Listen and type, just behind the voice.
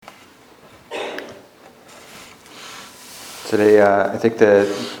Today, I think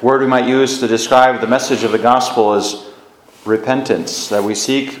the word we might use to describe the message of the gospel is repentance, that we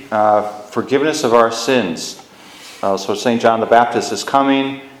seek forgiveness of our sins. So St. John the Baptist is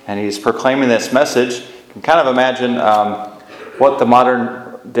coming, and he's proclaiming this message. You can kind of imagine what the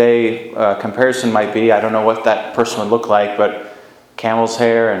modern day comparison might be. I don't know what that person would look like, but camel's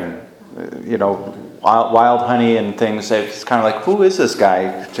hair and, wild honey and things. It's kind of like, who is this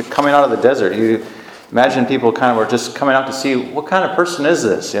guy coming out of the desert? You imagine people kind of were just coming out to see, what kind of person is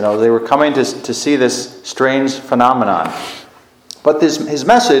this? They were coming to see this strange phenomenon. But his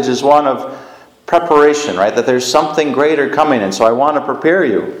message is one of preparation, right? That there's something greater coming, and so I want to prepare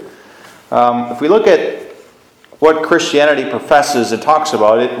you. If we look at what Christianity professes and talks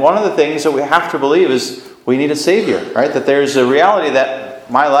about it, one of the things that we have to believe is we need a Savior, right? That there's a reality that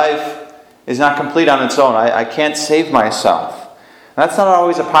my life is not complete on its own. I can't save myself. That's not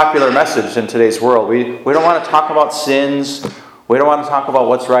always a popular message in today's world. We don't want to talk about sins. We don't want to talk about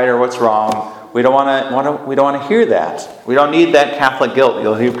what's right or what's wrong. We don't want to hear that. We don't need that Catholic guilt.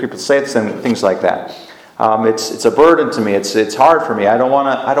 You'll hear people say things like that. It's a burden to me. It's hard for me. I don't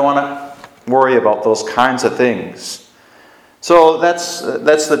want to worry about those kinds of things. So that's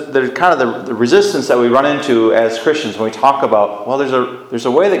the kind of the resistance that we run into as Christians when we talk about, well, there's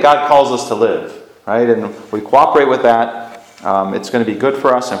a way that God calls us to live, right? And we cooperate with that. It's going to be good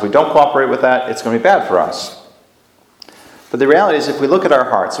for us, and if we don't cooperate with that, it's going to be bad for us. But the reality is, if we look at our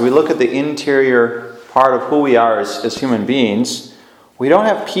hearts, we look at the interior part of who we are as human beings, we don't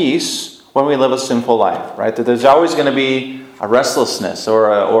have peace when we live a sinful life, right? That there's always going to be a restlessness or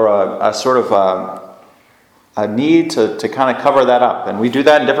a sort of a need to kind of cover that up. And we do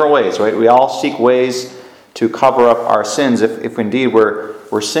that in different ways, right? We all seek ways to cover up our sins if indeed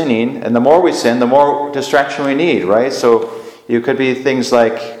we're sinning. And the more we sin, the more distraction we need, right? So you could be things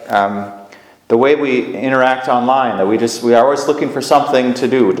like the way we interact online, that we are always looking for something to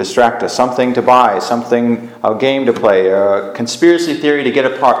do, distract us, something to buy, a game to play, a conspiracy theory to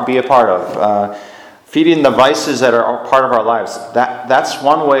be a part of, feeding the vices that are part of our lives. That's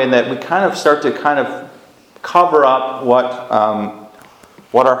one way in that we kind of start to kind of cover up what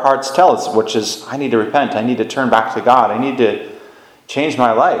our hearts tell us, which is, I need to repent, I need to turn back to God, I need to change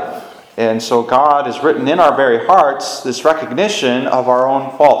my life. And so God has written in our very hearts this recognition of our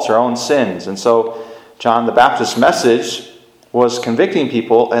own faults, our own sins. And so John the Baptist's message was convicting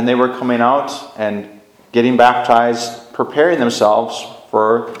people, and they were coming out and getting baptized, preparing themselves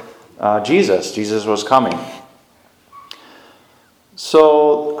for Jesus. Jesus was coming.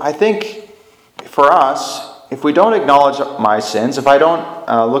 So I think for us, if we don't acknowledge my sins, if I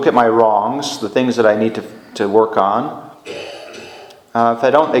don't look at my wrongs, the things that I need to work on, if I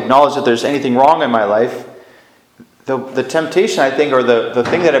don't acknowledge that there's anything wrong in my life, the temptation, I think, or the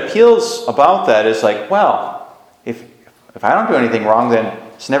thing that appeals about that is like, well, if I don't do anything wrong, then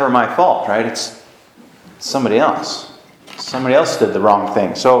it's never my fault, right? It's somebody else. Somebody else did the wrong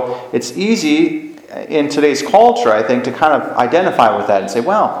thing. So it's easy in today's culture, I think, to kind of identify with that and say,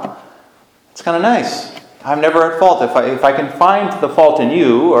 well, it's kind of nice. I'm never at fault. If I can find the fault in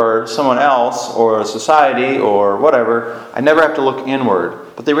you or someone else or society or whatever, I never have to look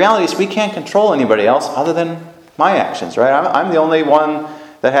inward. But the reality is we can't control anybody else other than my actions, right? I'm the only one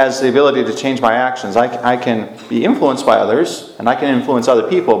that has the ability to change my actions. I can be influenced by others and I can influence other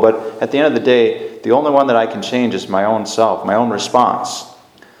people, but at the end of the day, the only one that I can change is my own self, my own response.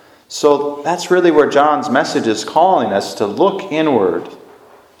 So that's really where John's message is calling us to look inward.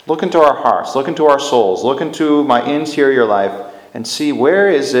 Look into our hearts, look into our souls, look into my interior life and see, where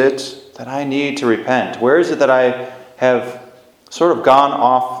is it that I need to repent? Where is it that I have sort of gone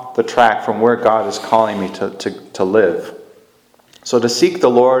off the track from where God is calling me to live? So to seek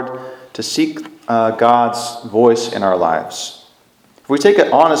the Lord, to seek God's voice in our lives. If we take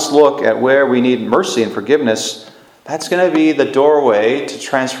an honest look at where we need mercy and forgiveness, that's going to be the doorway to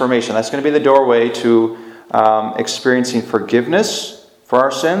transformation. That's going to be the doorway to experiencing forgiveness for our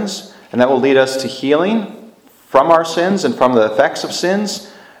sins, and that will lead us to healing from our sins and from the effects of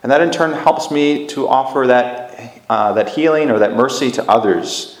sins, and that in turn helps me to offer that healing or that mercy to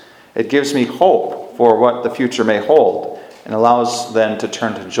others. It gives me hope for what the future may hold and allows them to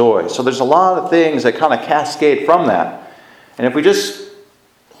turn to joy. So there's a lot of things that kind of cascade from that. And if we just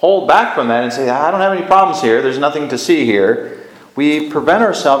hold back from that and say, I don't have any problems here, there's nothing to see here, we prevent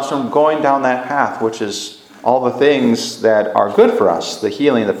ourselves from going down that path, which is all the things that are good for us, the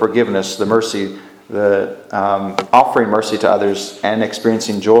healing, the forgiveness, the mercy, the offering mercy to others, and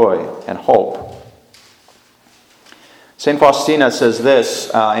experiencing joy and hope. St. Faustina says this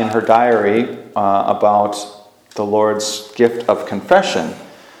in her diary about the Lord's gift of confession.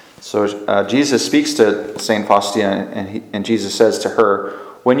 So Jesus speaks to St. Faustina, and Jesus says to her,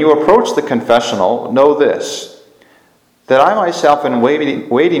 "When you approach the confessional, know this, that I myself am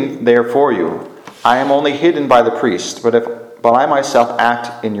waiting there for you. I am only hidden by the priest, but I myself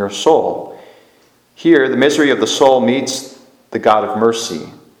act in your soul. Here, the misery of the soul meets the God of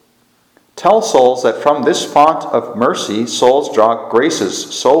mercy. Tell souls that from this font of mercy, souls draw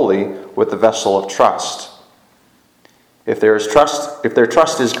graces solely with the vessel of trust. If their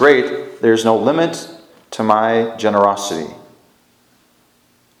trust is great, there is no limit to my generosity."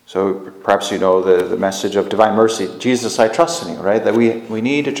 So perhaps you know the message of divine mercy. Jesus, I trust in you, right? That we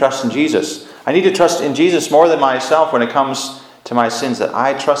need to trust in Jesus. I need to trust in Jesus more than myself when it comes to my sins. That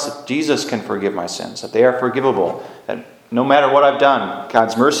I trust that Jesus can forgive my sins, that they are forgivable. That no matter what I've done,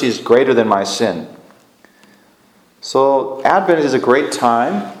 God's mercy is greater than my sin. So Advent is a great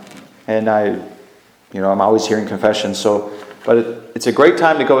time, and I'm always hearing confession. But it's a great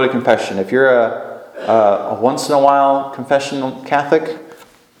time to go to confession. If you're a once in a while confessional Catholic,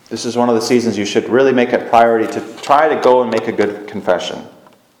 this is one of the seasons you should really make a priority to try to go and make a good confession.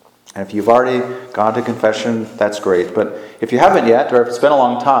 And if you've already gone to confession, that's great. But if you haven't yet, or if it's been a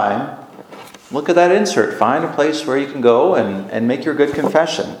long time, look at that insert. Find a place where you can go and make your good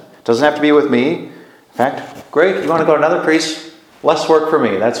confession. It doesn't have to be with me. In fact, great, you want to go to another priest? Less work for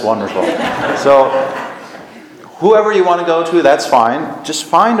me. That's wonderful. So whoever you want to go to, that's fine. Just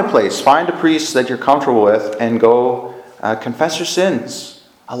find a place. Find a priest that you're comfortable with and go confess your sins.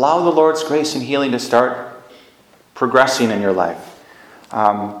 Allow the Lord's grace and healing to start progressing in your life.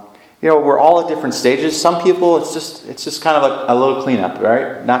 We're all at different stages. Some people, it's just kind of a little cleanup,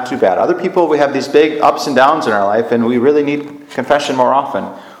 right? Not too bad. Other people, we have these big ups and downs in our life, and we really need confession more often.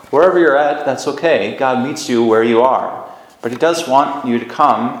 Wherever you're at, that's okay. God meets you where you are. But He does want you to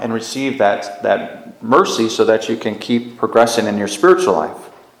come and receive that mercy so that you can keep progressing in your spiritual life.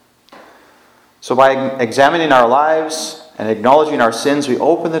 So by examining our lives and acknowledging our sins, we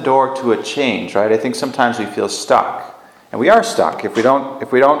open the door to a change, right? I think sometimes we feel stuck. And we are stuck if we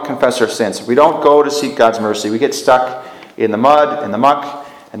don't confess our sins. If we don't go to seek God's mercy, we get stuck in the mud, in the muck,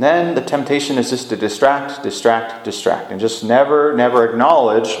 and then the temptation is just to distract, and just never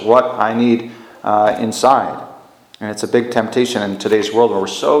acknowledge what I need inside. And it's a big temptation in today's world where we're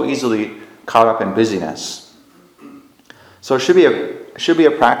so easily caught up in busyness. So it should be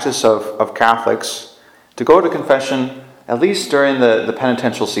a practice of Catholics to go to confession at least during the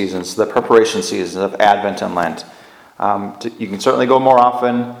penitential seasons, the preparation seasons of Advent and Lent. You can certainly go more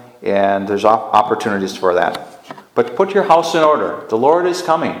often, and there's opportunities for that. But put your house in order. The Lord is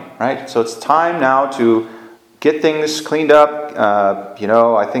coming, right? So it's time now to get things cleaned up.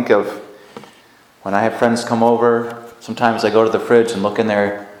 I think of when I have friends come over, sometimes I go to the fridge and look in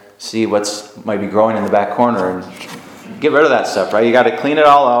there, see what's might be growing in the back corner, and get rid of that stuff, right? You got to clean it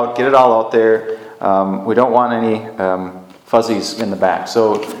all out, get it all out there. We don't want any fuzzies in the back.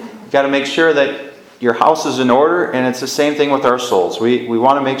 So you got to make sure that your house is in order, and it's the same thing with our souls. We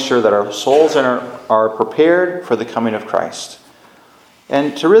want to make sure that our souls are prepared for the coming of Christ.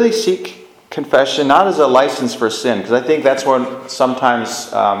 And to really seek confession, not as a license for sin, because I think that's when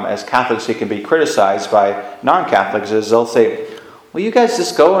sometimes as Catholics it can be criticized by non-Catholics, is they'll say, well, you guys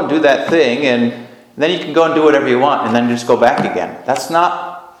just go and do that thing, and then you can go and do whatever you want, and then just go back again. That's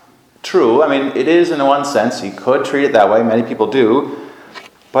not true. I mean, it is in one sense. You could treat it that way. Many people do.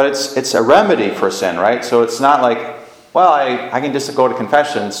 But it's a remedy for sin, right? So it's not like, well, I can just go to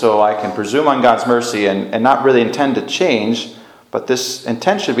confession so I can presume on God's mercy and not really intend to change. But this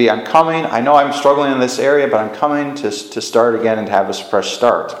intent should be, I'm coming. I know I'm struggling in this area, but I'm coming to start again and to have a fresh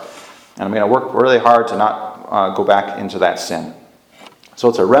start. And I'm going to work really hard to not go back into that sin. So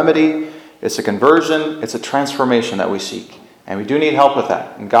it's a remedy. It's a conversion. It's a transformation that we seek. And we do need help with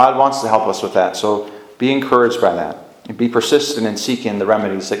that. And God wants to help us with that. So be encouraged by that. And be persistent in seeking the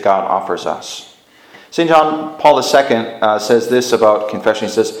remedies that God offers us. St. John Paul II says this about confession.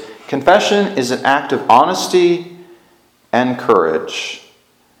 He says, confession is an act of honesty and courage.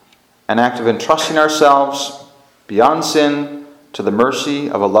 An act of entrusting ourselves beyond sin to the mercy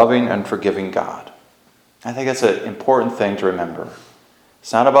of a loving and forgiving God. I think that's an important thing to remember.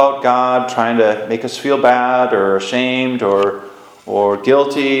 It's not about God trying to make us feel bad or ashamed or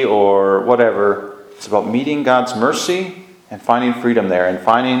guilty or whatever. It's about meeting God's mercy and finding freedom there and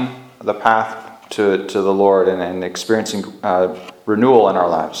finding the path to the Lord and experiencing renewal in our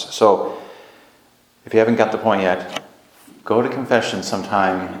lives. So if you haven't got the point yet, go to confession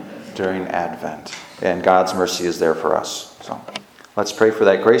sometime during Advent. And God's mercy is there for us. So let's pray for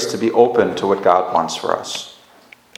that grace to be open to what God wants for us.